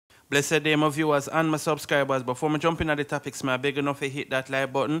Blessed day, my viewers and my subscribers. Before me jump into the topics, I beg enough to hit that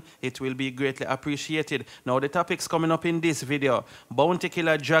like button. It will be greatly appreciated. Now, the topics coming up in this video. Bounty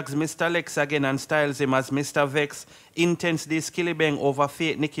Killer drags Mr. Lex again and styles him as Mr. Vex. Intence the Skillibeng over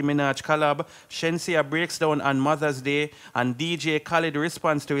fake Nicki Minaj collab. Shenseea breaks down on Mother's Day. And DJ Khaled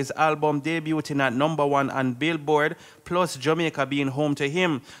responds to his album debuting at #1 on Billboard. Plus Jamaica being home to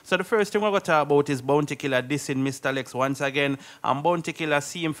him. So the first thing we're going to talk about is Bounty Killer dissing Mr. Lex once again. And Bounty Killer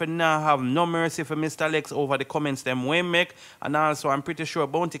seem for now have no mercy for Mr. Lex over the comments them we make. And also I'm pretty sure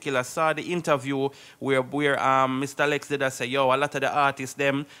Bounty Killer saw the interview where Mr. Lex did say, yo, a lot of the artists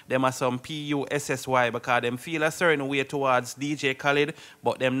them are some PUSSY because them feel a certain way towards DJ Khaled,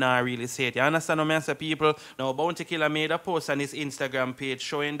 but them not really say it. You understand what I say, people? Now Bounty Killer made a post on his Instagram page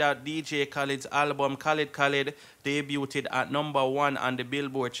showing that DJ Khaled's album Khaled debuted at #1 on the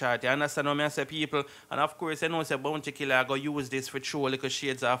Billboard chart. You understand what I say, people? And of course, you know, say Bounty Killer go use this for show little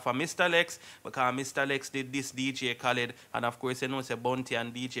shades off for Mr. Lex, because Mr. Lex did this DJ Khaled, and of course, you know, say Bounty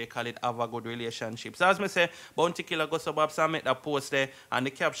and DJ Khaled have a good relationship. So as me say, Bounty Killer go suburbs and make that post there, and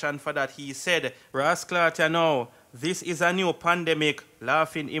the caption for that he said, "Rascal, you know, this is a new pandemic,"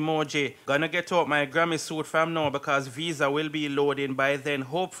 laughing emoji. Gonna get out my Grammy suit from now because visa will be loading by then,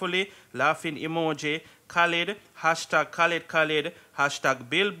 hopefully, laughing emoji. Khaled, #Khaled, hashtag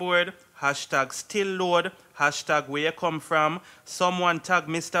Billboard, hashtag still load, hashtag where you come from. Someone tag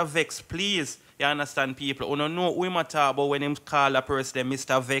Mr. Vex, please. You understand, people? You don't know who him talk about when him call a person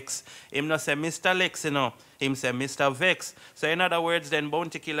Mr. Vex. Him not say Mr. Lex, you know. Him say Mr. Vex. So in other words, then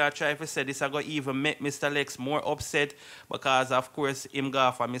Bounty Killer try to say this I go even make Mr. Lex more upset because of course him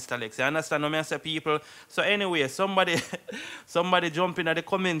go for Mr. Lex. You understand what I say, people? So anyway, somebody jump in at the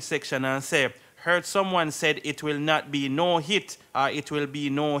comment section and say, heard someone said it will not be no hit or it will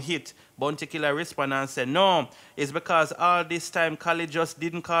be no hit. Bounty Killer responded and said, no, it's because all this time Khaled just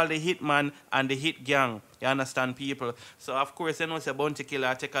didn't call the hitman and the hit gang. You understand, people? So of course, you know, say Bounty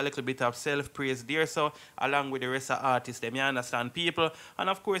Killer take a little bit of self-praise there, so along with the rest of artists, them, you understand, people? And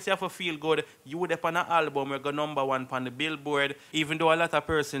of course, you have to feel good. You would up on an album, we go #1 on the Billboard, even though a lot of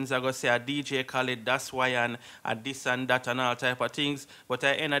persons are going to say a DJ Khaled, that's why, and this and that and all type of things. But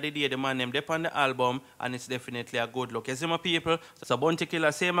at the end of the day, the man them on the album, and it's definitely a good look. You see my people? So Bounty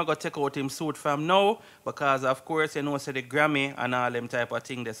Killer say I'm going to take out him suit from now, because of course, you know, say the Grammy and all them type of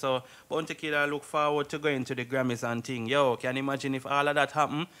thing there. So Bounty Killer look forward to going to the Grammys and thing. Yo, can you imagine if all of that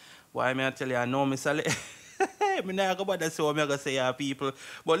happen? Why may I tell you, I know Mr. Le I'm not going to say what I'm going to say, yeah, people.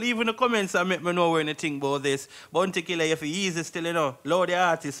 But leave in the comments and make me know where you think about this. Bounty Killer, if he easy still, you know, load the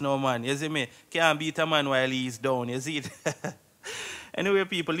artist now, man. You see me? Can't beat a man while he's down, you see it? Anyway,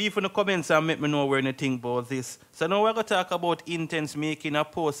 people, leave in the comments and make me know where you think about this. So now we're going to talk about Intence making a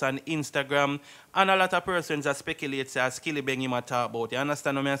post on Instagram, and a lot of persons are speculating as Skillibeng him talk about. You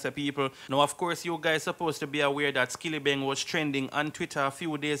understand what I say, people? Now, of course, you guys supposed to be aware that Skillibeng was trending on Twitter a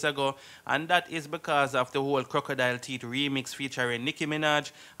few days ago, and that is because of the whole Crocodile Teeth remix featuring Nicki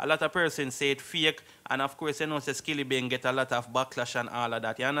Minaj. A lot of persons say it fake, and of course, you know, say Skillibeng get a lot of backlash and all of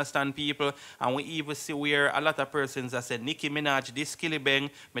that. You understand, people? And we even see where a lot of persons that said Nicki Minaj, this Skillibeng,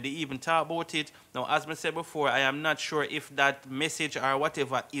 may they even talk about it. Now, as I said before, I am not sure if that message or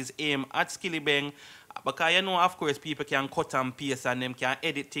whatever is aimed at Skillibeng, because you know, of course, people can cut and paste and them can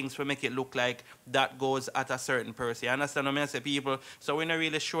edit things to make it look like that goes at a certain person. You understand what I say, people? So we're not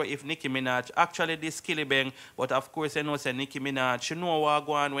really sure if Nicki Minaj actually did Skillibeng, but of course, you know, say Nicki Minaj, she know what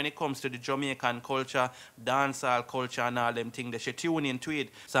go on when it comes to the Jamaican culture, dancehall culture and all them things that she tune into it.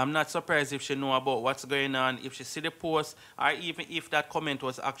 So I'm not surprised if she know about what's going on, if she see the post, or even if that comment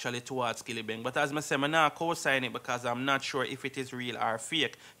was actually towards Skillibeng. But as I say, I'm not co-sign it because I'm not sure if it is real or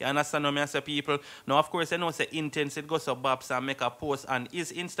fake. You understand what I say, people? Now, of course, I know say Intence it goes to Babs and make a post on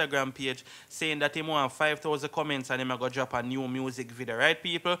his Instagram page saying that he want 5,000 comments and him go drop a new music video, right,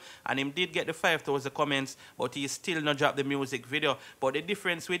 people? And him did get the 5,000 comments, but he still not drop the music video. But the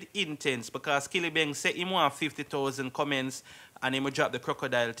difference with Intence, because Skillibeng say he want 50,000 comments and him will drop the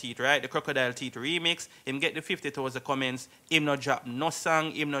Crocodile Teeth, right? The Crocodile Teeth remix, him get the 50,000 comments, him not drop no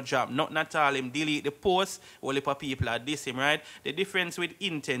song, him not drop nothing at all, him delete the post, all the people are diss him, right? The difference with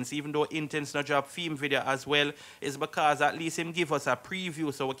Intence, even though Intence not drop theme video as well, is because at least him give us a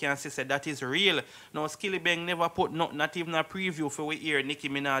preview so we can see say that is real. Now Skillibeng never put not even a preview for we hear Nicki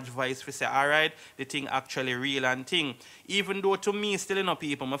Minaj voice for say, alright, the thing actually real and thing. Even though to me still, you know,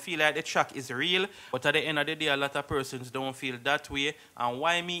 people, I feel like the track is real, but at the end of the day, a lot of persons don't feel that way. And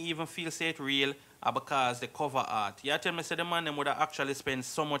why me even feel say it real? because the cover art. You tell me say the man them would have actually spent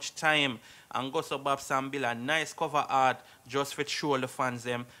so much time and go so Bob Sam build a nice cover art just for show the fans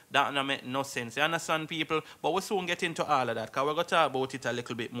them. That don't make no sense. You understand, people? But we soon get into all of that because we're going to talk about it a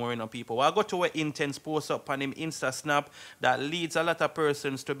little bit more, you know, people. We'll go to where Intence post up on him Insta snap that leads a lot of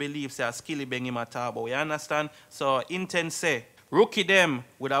persons to believe say Skillibeng him a talk about. You understand? So Intence say, rookie them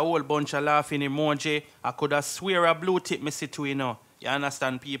with a whole bunch of laughing emoji. I could have swear a blue tip me see to, you know. You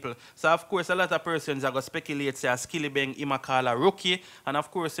understand, people? So, of course, a lot of persons are going to speculate, say, Skillibeng, him a call a rookie. And,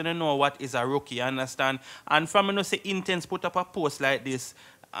 of course, you don't know what is a rookie, you understand? And from, you know, say, Intence put up a post like this,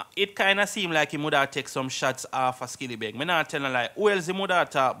 it kind of seemed like he would have take some shots off of Skillibeng. I'm not telling like, who else he would have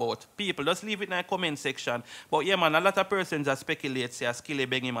talk about? People, just leave it in the comment section. But yeah, man, a lot of persons are speculate, say,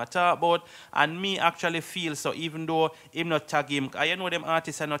 Skillibeng him a talk about. And me actually feel so, even though him not tag him, I know them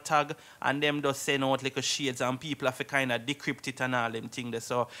artists are not tag, and them just send out like shades, and people have to kind of decrypt it and all them things.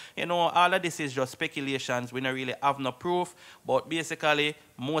 So, you know, all of this is just speculations. We don't really have no proof. But basically,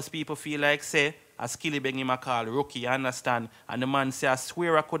 most people feel like, say, a Skillibeng him a call rookie, you understand? And the man say, I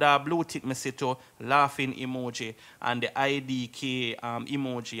swear I could have blue tick me see to laughing emoji and the IDK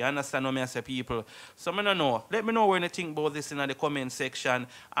emoji. You understand what I say, people? So I don't know. Let me know what you think about this in the comment section.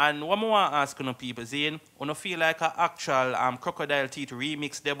 And what I want to ask you people, Zane, you feel like an actual Crocodile Teeth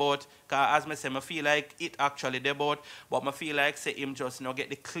remix debut? Because as I say, I feel like it actually debut, but I feel like say him just not get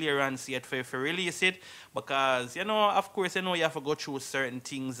the clearance yet for release it. Because, you know, of course, you know you have to go through certain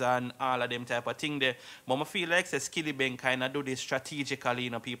things and all of them type of thing there. But I feel like say Skillibeng kind of do this strategically, you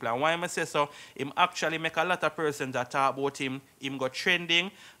know, people. And why I say so, him actually make a lot of persons that talk about him go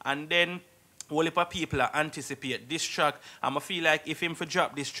trending, and then whole heap of people anticipate this track. And I feel like if him for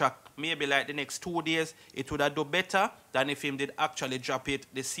drop this track, maybe like the next 2 days, it would have done better than if him did actually drop it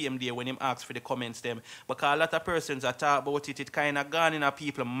the same day when him asked for the comments them. Because a lot of persons that talk about it, it kind of gone in a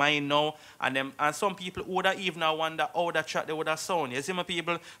people's mind now. And some people would have even wonder how that track they would have sound. You see my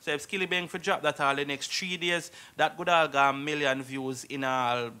people? So if Skillibeng for drop that all the next 3 days, that could have got 1 million views in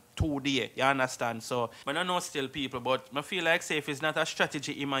all 2 days. You understand? So I don't know still people, but I feel like say if it's not a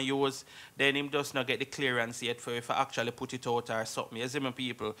strategy he might use, then him does not get the clearance yet for if I actually put it out or something. You see my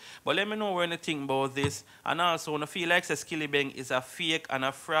people? But let me know what you think about this. And also, I feel like Skillibeng is a fake and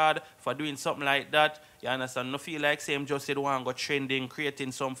a fraud for doing something like that. You understand? I feel like same just said one go trending,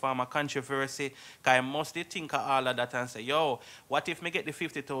 creating some form of controversy. Because I must think of all of that and say, yo, what if me get the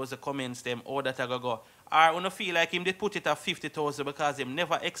 50,000 comments them, all that I go? Or I don't feel like him did put it at 50,000 because him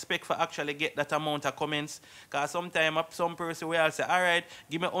never expect for actually get that amount of comments. Because sometimes some person will say, all right,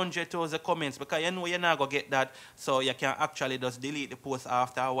 give me 100,000 comments because you know you're not going to get that. So you can actually just delete the post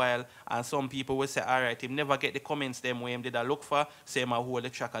after a while. And some people will say, all right, him never get the comments them where him did a look for. So him hold the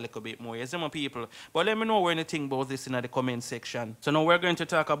track a little bit more. You see my people? But let me know what you think about this in the comment section. So now we're going to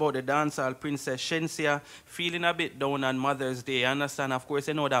talk about the dancehall princess Shenseea feeling a bit down on Mother's Day. You understand? Of course,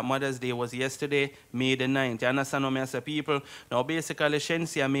 you know that Mother's Day was yesterday, May the 9th. You understand what I say, people? Now, basically,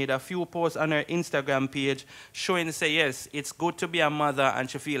 Shenseea made a few posts on her Instagram page showing, say, yes, it's good to be a mother and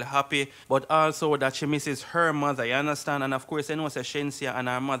she feel happy, but also that she misses her mother. You understand? And of course, you know, say Shenseea and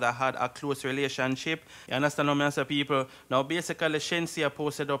her mother had a close relationship. You understand what I say, people? Now, basically, Shenseea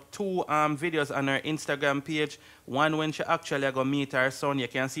posted up 2 videos on her Instagram page. One when she actually go meet her son. You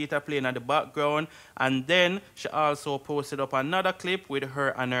can see it playing at the background. And then she also posted up another clip with her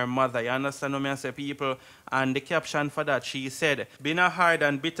and her mother. You understand what I say, people? And the caption for that, she said, been a hard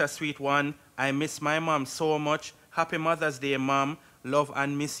and bittersweet one. I miss my mom so much. Happy Mother's Day, Mom. Love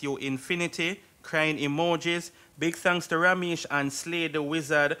and miss you infinity. Crying emojis. Big thanks to Ramesh and Slay the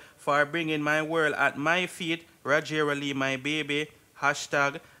Wizard for bringing my world at my feet. Rajera Lee, my baby.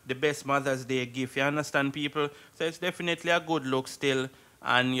 Hashtag the best Mother's Day gift. You understand, people? So it's definitely a good look still.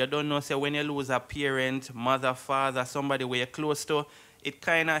 And you don't know, say, when you lose a parent, mother, father, somebody where you're close to, it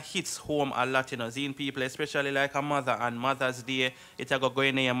kind of hits home a lot, you know, seeing people, especially like a mother and Mother's Day, it's go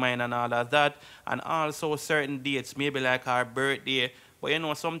in your mind and all of that. And also certain dates, maybe like our birthday. But you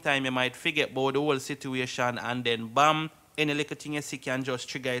know, sometimes you might forget about the whole situation and then bam, any little thing you see can just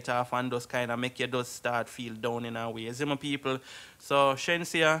trigger it off and just kind of make you just start feel down in a way. You see my people? So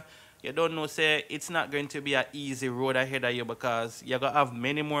Shenseea, you don't know, say, it's not going to be an easy road ahead of you because you're going to have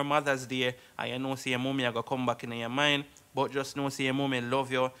many more Mother's Day and you know, say, your mommy are going to come back in your mind, but just know, say, your mommy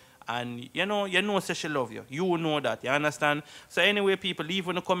love you and you know, say she love you. You know that, you understand? So anyway, people, leave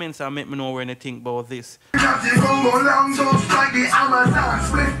in the comments and let me know what you think about this.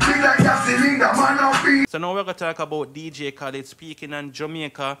 So now we're going to talk about DJ Khaled speaking on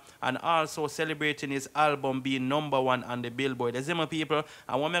Jamaica and also celebrating his album being #1 on the Billboard. You see my people?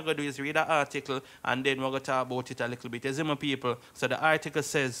 And what we're going to do is read the article and then we're going to talk about it a little bit. You see my people? So the article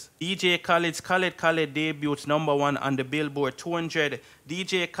says, DJ Khaled's Khaled debuts #1 on the Billboard 200.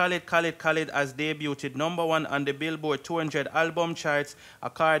 DJ Khaled has debuted #1 on the Billboard 200 album charts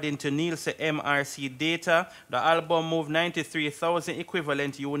according to Nielsen MRC data. The album moved 93,000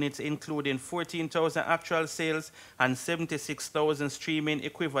 equivalent units, including 14,000 actual sales and 76,000 streaming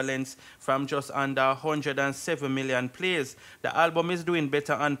equivalents from just under 107 million plays. The album is doing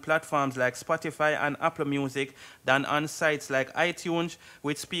better on platforms like Spotify and Apple Music than on sites like iTunes,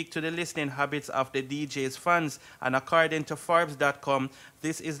 which speak to the listening habits of the DJ's fans. And according to Forbes.com,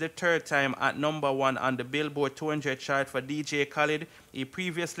 this is the third time at #1 on the Billboard 200 chart for DJ Khaled. He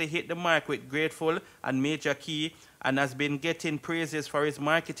previously hit the mark with Grateful and Major Key and has been getting praises for his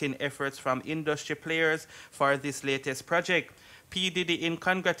marketing efforts from industry players for this latest project. P. Diddy, in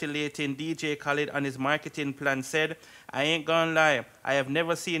congratulating DJ Khaled on his marketing plan, said, "I ain't gonna lie, I have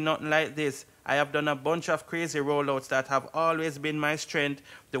never seen nothing like this. I have done a bunch of crazy rollouts that have always been my strength.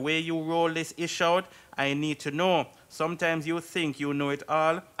 The way you roll this ish out, I need to know. Sometimes you think you know it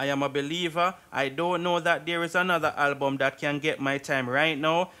all. I am a believer. I don't know that there is another album that can get my time right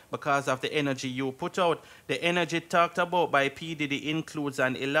now because of the energy you put out." The energy talked about by P. Diddy includes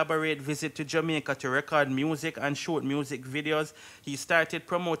an elaborate visit to Jamaica to record music and shoot music videos. He started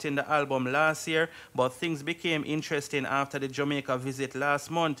promoting the album last year, but things became interesting after the Jamaica visit last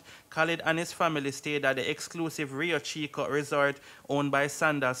month. Khaled and his family stayed at the exclusive R00KIE resort owned by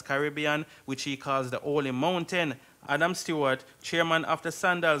Sandals Caribbean, which he calls the Holy Mountain. Adam Stewart, chairman of the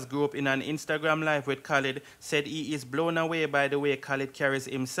Sandals Group, in an Instagram live with Khaled, said he is blown away by the way Khaled carries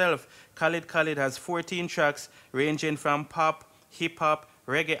himself. Khaled has 14 tracks ranging from pop, hip-hop,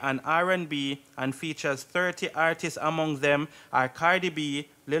 reggae and R&B, and features 30 artists. Among them are Cardi B,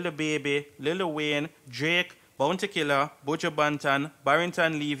 Lil Baby, Lil Wayne, Drake, Bounty Killer, Buju Banton,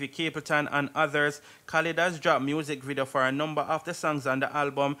 Barrington Levy, Capleton, and others. Khaled has dropped music video for a number of the songs on the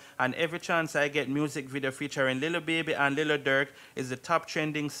album, and Every Chance I Get music video featuring Lil Baby and Lil Durk is the top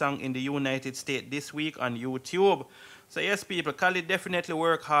trending song in the United States this week on YouTube. So yes, people, Khaled definitely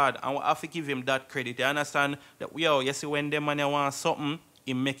work hard, and we have to give him that credit. You understand that, you see, when them money want something,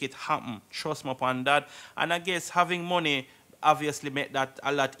 he make it happen. Trust me upon that. And I guess having money obviously make that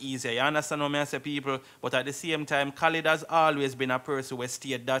a lot easier. You understand what I say, people? But at the same time, Khaled has always been a person who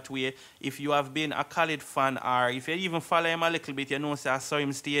stayed that way. If you have been a Khaled fan, or if you even follow him a little bit, you know, say I saw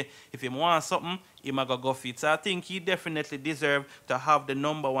him stay. If he wants something, he might go fit. So I think he definitely deserves to have the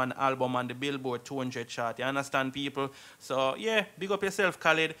 #1 album on the Billboard 200 chart. You understand, people? So yeah, big up yourself,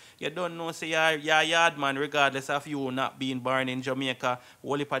 Khaled. You don't know, say you're a yard man, regardless of you not being born in Jamaica.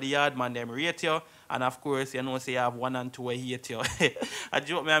 Only for the yard man, them rate you. And of course, you know, say you have 1 and 2 hate you. I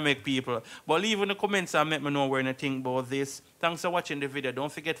joke me, I make people. But leave in the comments and let me know what you think about this. Thanks for watching the video.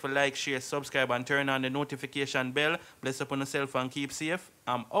 Don't forget to like, share, subscribe, and turn on the notification bell. Bless up on yourself and keep safe.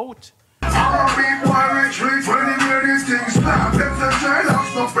 I'm out.